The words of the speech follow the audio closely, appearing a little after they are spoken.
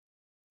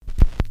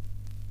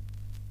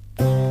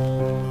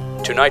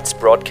Tonight's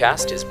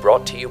broadcast is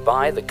brought to you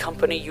by the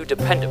company you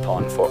depend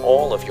upon for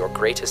all of your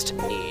greatest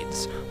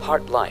needs,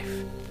 Heart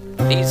Life.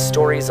 These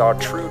stories are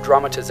true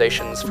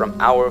dramatizations from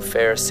our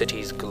fair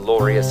city's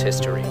glorious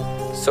history.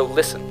 So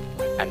listen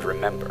and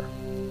remember,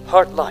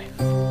 Heart Life,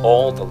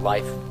 all the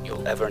life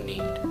you'll ever need.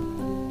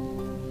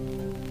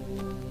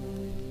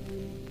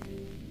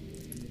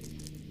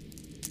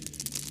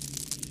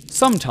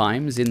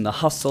 Sometimes in the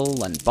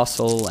hustle and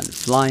bustle and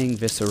flying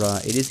viscera,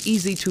 it is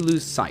easy to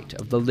lose sight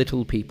of the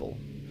little people.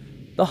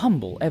 The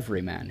humble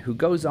everyman who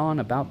goes on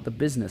about the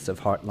business of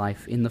Heart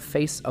Life in the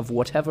face of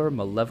whatever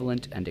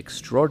malevolent and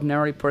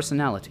extraordinary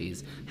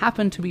personalities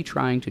happen to be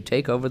trying to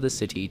take over the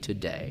city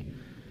today.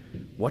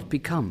 What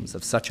becomes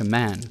of such a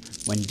man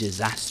when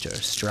disaster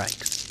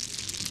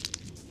strikes?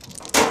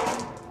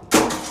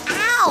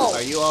 Ow!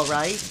 Are you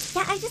alright?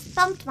 Yeah, I just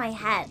bumped my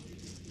head.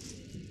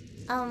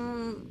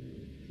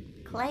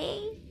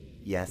 Clay?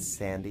 Yes,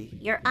 Sandy?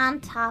 You're on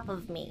top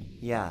of me.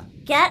 Yeah.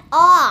 Get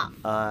off!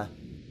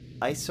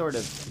 I sort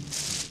of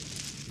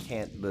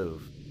can't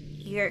move.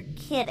 You're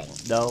kidding.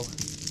 No.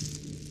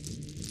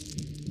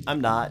 I'm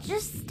not.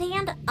 Just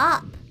stand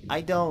up. I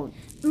don't.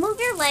 Move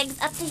your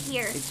legs up to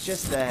here. It's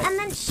just that... And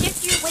then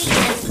shift your weight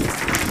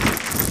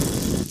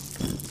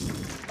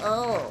in.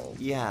 Oh.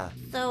 Yeah.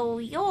 So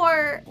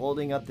you're...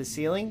 Holding up the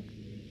ceiling?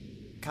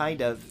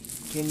 Kind of.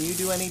 Can you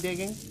do any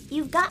digging?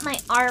 You've got my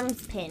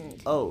arms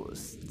pinned. Oh,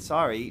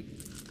 sorry.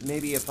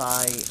 Maybe if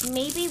I...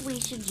 Maybe we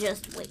should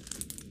just wait.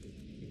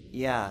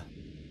 Yeah.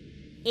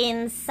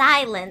 In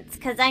silence,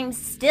 'cause I'm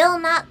still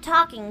not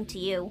talking to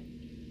you.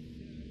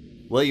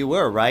 Well, you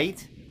were,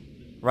 right?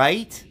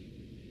 Right?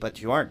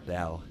 But you aren't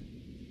now.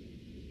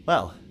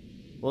 Well,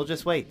 we'll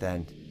just wait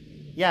then.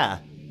 Yeah.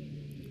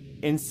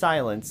 In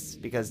silence,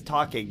 because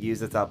talking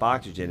uses up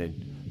oxygen,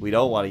 and we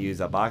don't want to use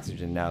up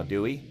oxygen now,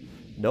 do we?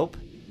 Nope.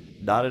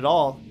 Not at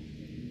all.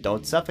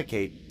 Don't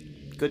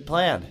suffocate. Good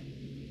plan.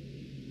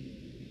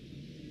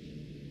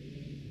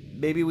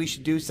 Maybe we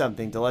should do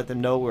something to let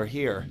them know we're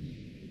here.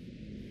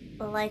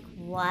 Like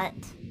what?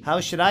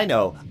 How should I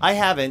know? I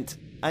haven't.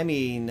 I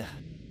mean...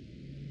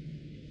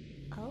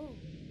 Oh.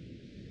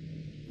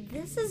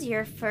 This is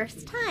your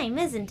first time,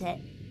 isn't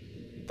it?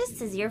 This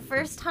is your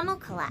first tunnel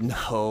collapse.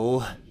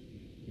 No.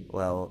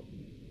 Well,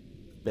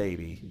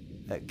 maybe.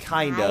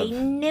 Kind of. I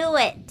knew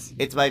it.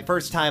 It's my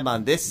first time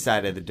on this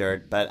side of the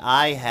dirt, but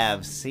I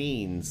have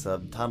seen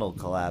some tunnel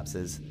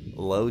collapses.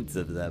 Loads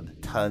of them.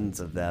 Tons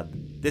of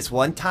them. This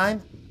one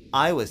time,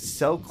 I was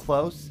so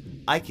close,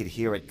 I could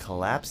hear it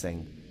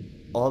collapsing.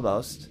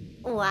 Almost.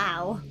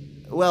 Wow.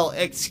 Well,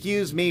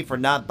 excuse me for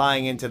not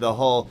buying into the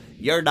whole,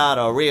 you're not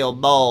a real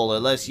mole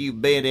unless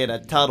you've been in a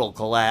tunnel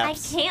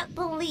collapse. I can't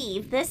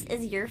believe this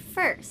is your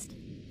first.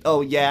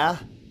 Oh, yeah?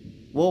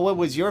 Well, what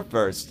was your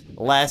first?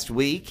 Last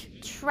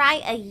week? Try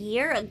a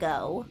year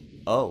ago.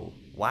 Oh,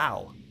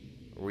 wow.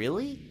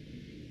 Really?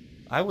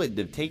 I wouldn't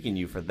have taken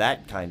you for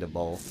that kind of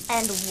mole.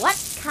 And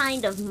what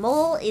kind of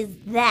mole is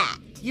that?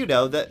 You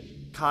know, the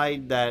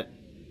kind that...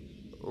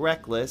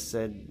 reckless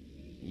and...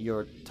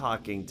 You're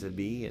talking to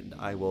me, and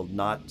I will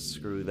not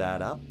screw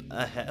that up.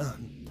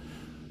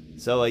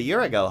 So a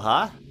year ago,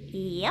 huh?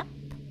 Yep.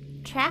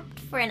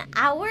 Trapped for an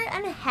hour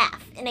and a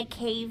half in a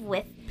cave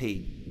with...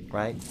 Pete,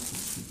 right?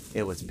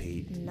 It was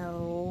Pete.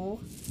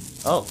 No.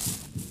 Oh,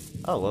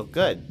 well,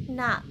 good.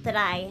 Not that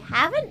I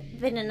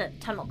haven't been in a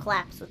tunnel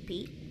collapse with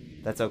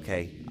Pete. That's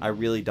okay. I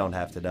really don't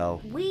have to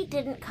know. We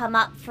didn't come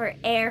up for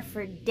air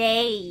for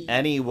days.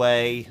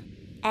 Anyway,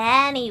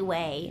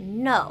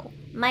 no.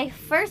 My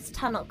first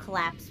tunnel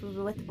collapse was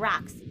with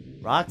Roxy.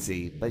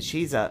 Roxy, but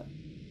she's a...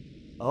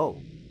 Oh.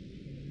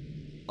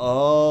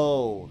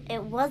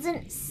 It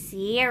wasn't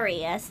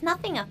serious,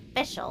 nothing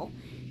official.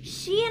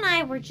 She and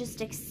I were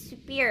just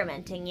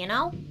experimenting, you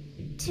know?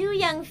 Two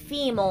young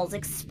females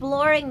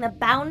exploring the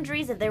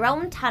boundaries of their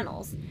own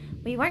tunnels.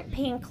 We weren't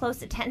paying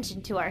close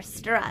attention to our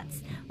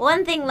struts.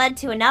 One thing led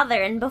to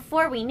another, and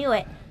before we knew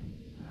it...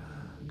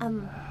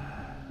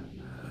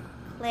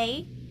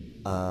 Clay?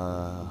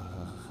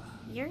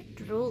 You're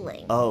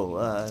drooling.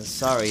 Oh,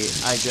 sorry.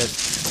 I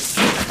just...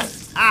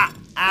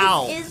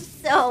 Ow! This is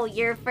so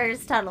your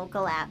first tunnel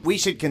collapse. We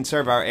should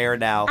conserve our air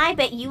now. I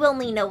bet you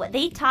only know what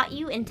they taught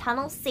you in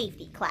tunnel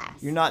safety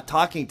class. You're not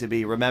talking to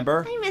me,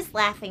 remember? I miss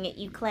laughing at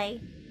you, Clay.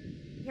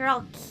 You're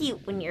all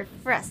cute when you're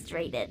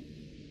frustrated.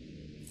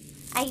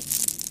 I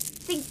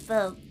think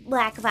the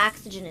lack of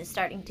oxygen is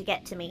starting to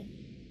get to me.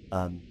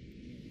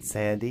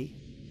 Sandy?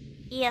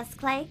 Yes,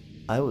 Clay?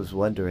 I was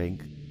wondering...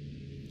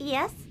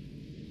 Yes?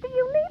 Do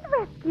you need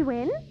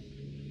rescuing?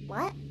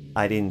 What?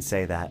 I didn't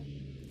say that.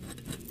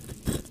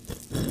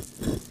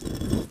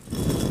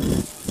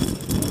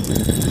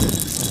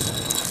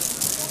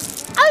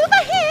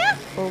 Over here!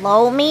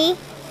 Blow me?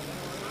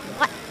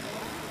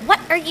 What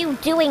are you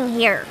doing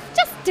here?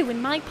 Just doing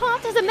my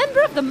part as a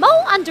member of the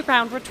Mole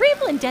Underground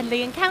Retrieval and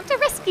Deadly Encounter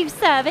Rescue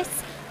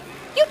Service.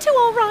 You two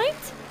all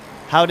right?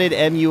 How did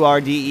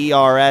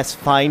MURDERS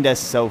find us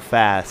so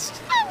fast?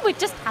 Oh, we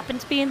just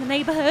happened to be in the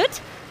neighborhood.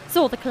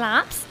 Saw the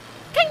collapse.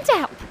 Came to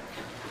help.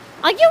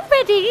 Are you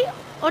ready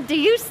Or do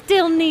you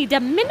still need a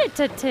minute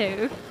or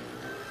two?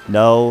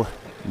 No,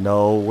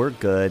 we're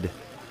good.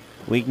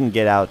 We can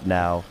get out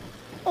now.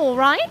 All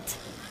right.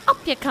 Up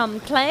you come,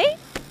 Clay.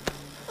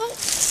 Oh.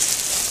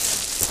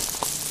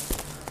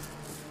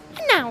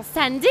 And now,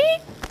 Sandy.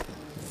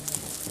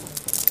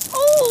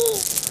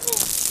 Oh.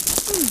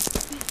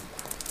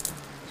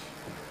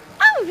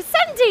 Oh,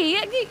 Sandy,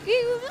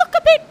 you look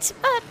a bit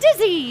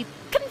dizzy,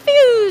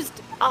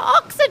 confused.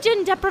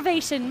 Oxygen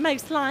deprivation,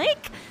 most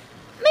like.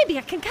 Maybe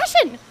a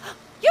concussion.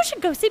 You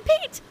should go see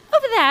Pete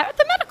over there at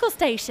the medical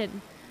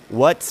station.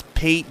 What's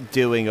Pete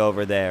doing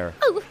over there?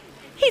 Oh,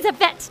 he's a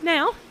vet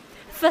now.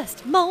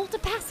 First mole to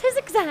pass his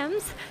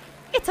exams.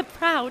 It's a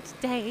proud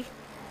day.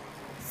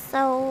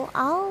 So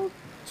I'll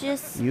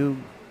just...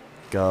 You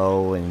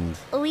go and...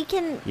 We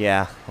can...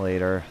 Yeah,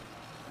 later.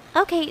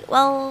 Okay,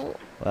 well...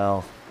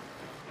 Well...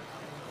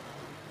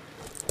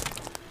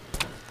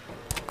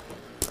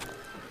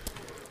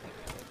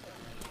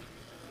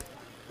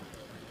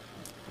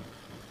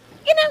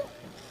 You know,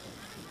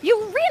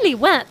 you really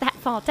weren't that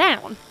far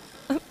down.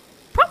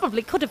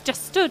 Probably could have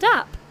just stood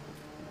up.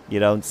 You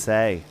don't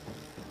say.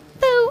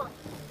 Though,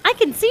 I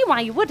can see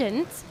why you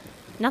wouldn't.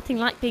 Nothing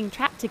like being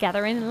trapped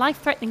together in a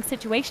life-threatening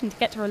situation to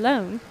get her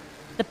alone.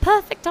 The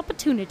perfect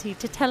opportunity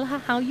to tell her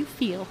how you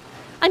feel.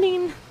 I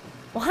mean,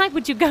 why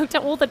would you go to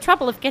all the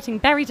trouble of getting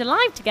buried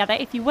alive together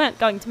if you weren't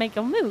going to make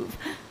your move?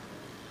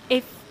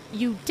 If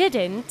you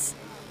didn't,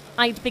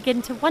 I'd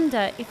begin to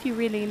wonder if you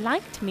really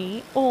liked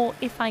me or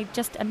if I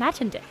just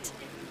imagined it.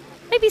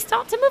 Maybe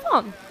start to move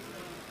on.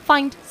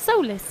 Find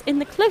solace in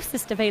the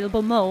closest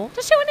available mole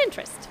to show an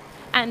interest,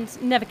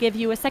 and never give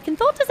you a second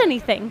thought as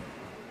anything.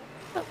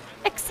 Well,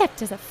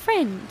 except as a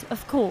friend,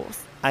 of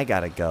course. I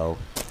gotta go.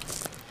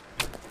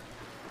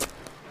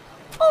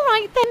 All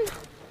right, then.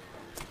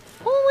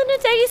 All in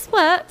a day's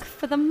work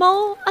for the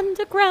Mole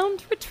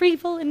Underground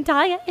Retrieval and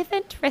Dire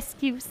Event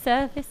Rescue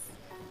Service.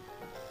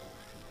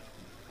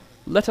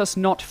 Let us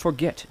not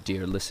forget,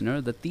 dear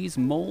listener, that these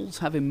moles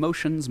have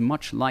emotions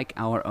much like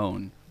our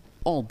own,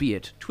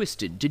 albeit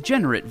twisted,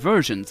 degenerate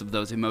versions of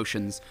those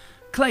emotions.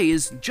 Clay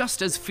is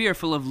just as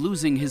fearful of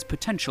losing his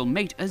potential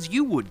mate as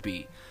you would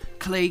be.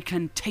 Clay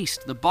can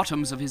taste the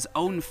bottoms of his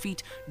own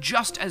feet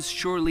just as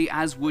surely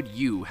as would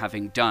you,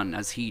 having done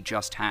as he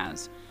just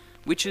has.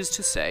 Which is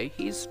to say,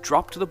 he's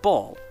dropped the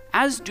ball,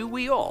 as do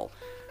we all.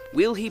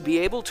 Will he be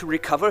able to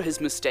recover his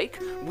mistake?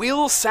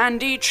 Will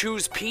Sandy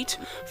choose Pete?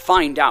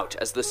 Find out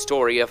as the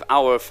story of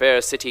Our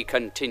Fair City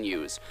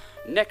continues.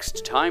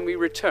 Next time we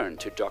return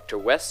to Dr.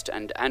 West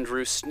and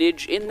Andrew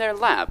Snidge in their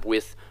lab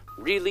with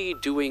Really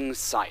Doing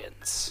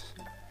Science.